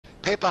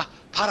Paper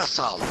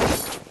parasol.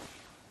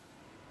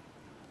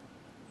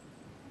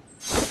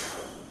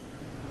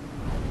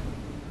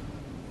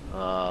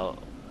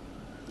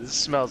 This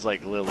smells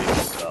like Lily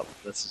woke up.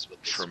 This is what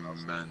this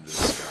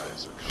Tremendous,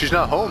 guys. She's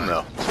not home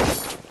though.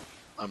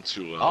 I'm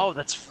too low. Oh,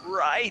 that's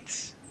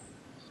right.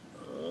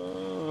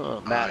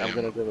 Matt, I'm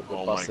gonna go with the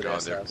oh my busted God,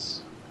 ass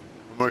house.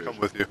 I'm gonna come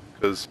with you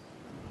because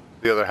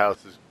the other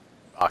house is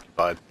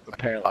occupied.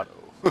 Apparently.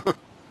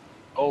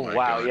 Oh my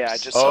wow, God, yeah, I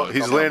just saw Oh, it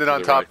he's come landing to on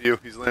the top right. of you.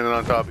 He's landing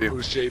on top of you.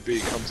 Who's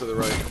JB? Come to the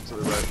right. Come to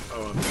the right.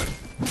 Oh, I'm dead.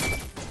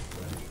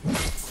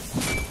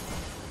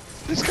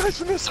 This guy's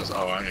from this house.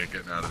 Oh, I ain't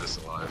getting out of this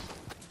alive.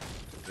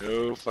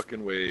 No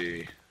fucking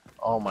way.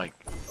 Oh my God,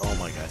 you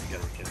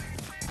gotta be kidding.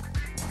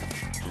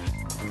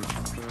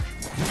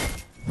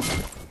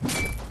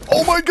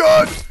 Oh my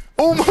God!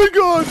 Oh my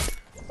God!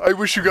 I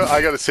wish you got.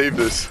 I gotta save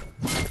this.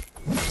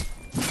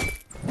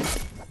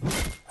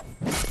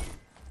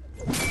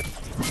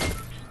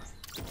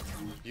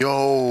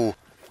 Yo,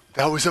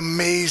 that was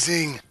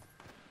amazing.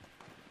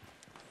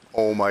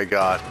 Oh my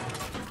God.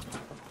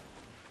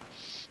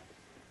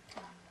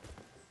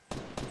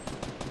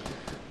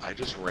 I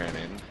just ran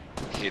in,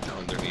 hid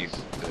underneath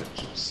the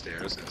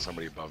stairs, and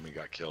somebody above me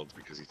got killed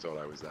because he thought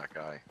I was that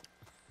guy.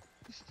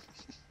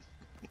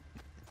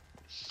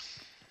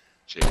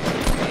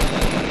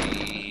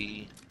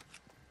 JB.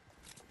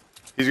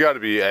 He's got to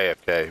be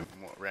AFK.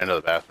 Ran to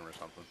the bathroom or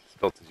something.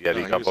 Spilled his Yeti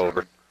No, he cup was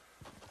over. fine.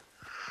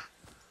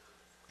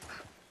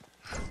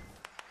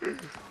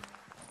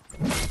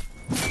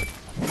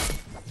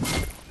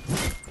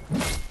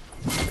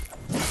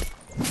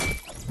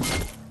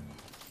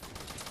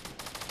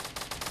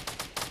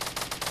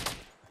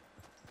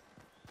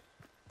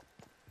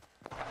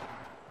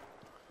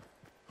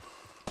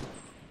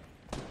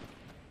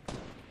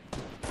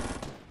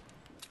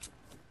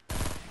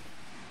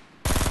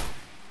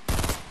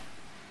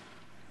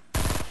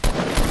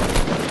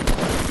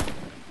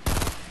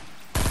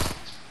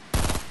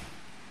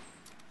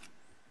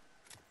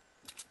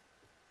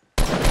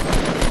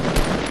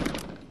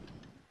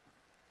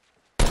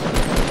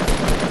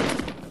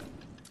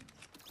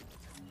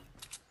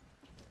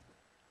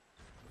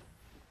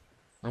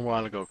 I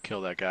want to go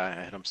kill that guy.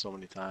 I hit him so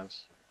many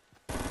times.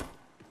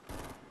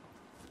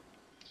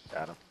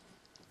 Got him.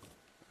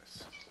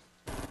 Nice.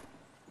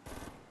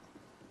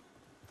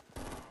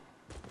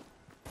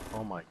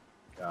 Oh my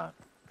God.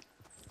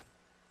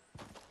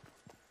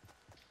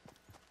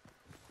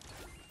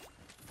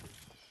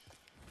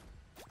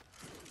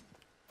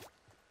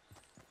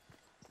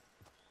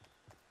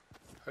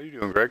 How you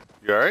doing, Greg?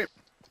 You alright?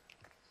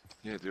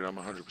 Yeah, dude, I'm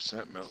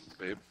 100% melt,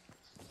 babe.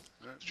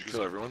 Did you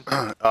kill everyone?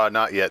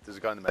 Not yet. There's a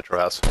guy in the metro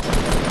house.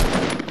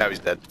 Now he's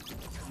dead.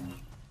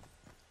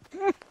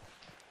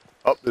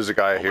 Oh, there's a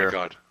guy here. Oh my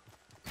God.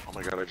 Oh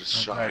my God, I just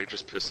shot, I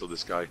just pistoled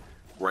this guy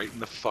right in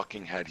the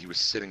fucking head. He was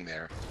sitting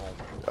there. Oh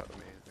my God,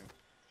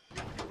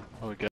 amazing. Oh, we got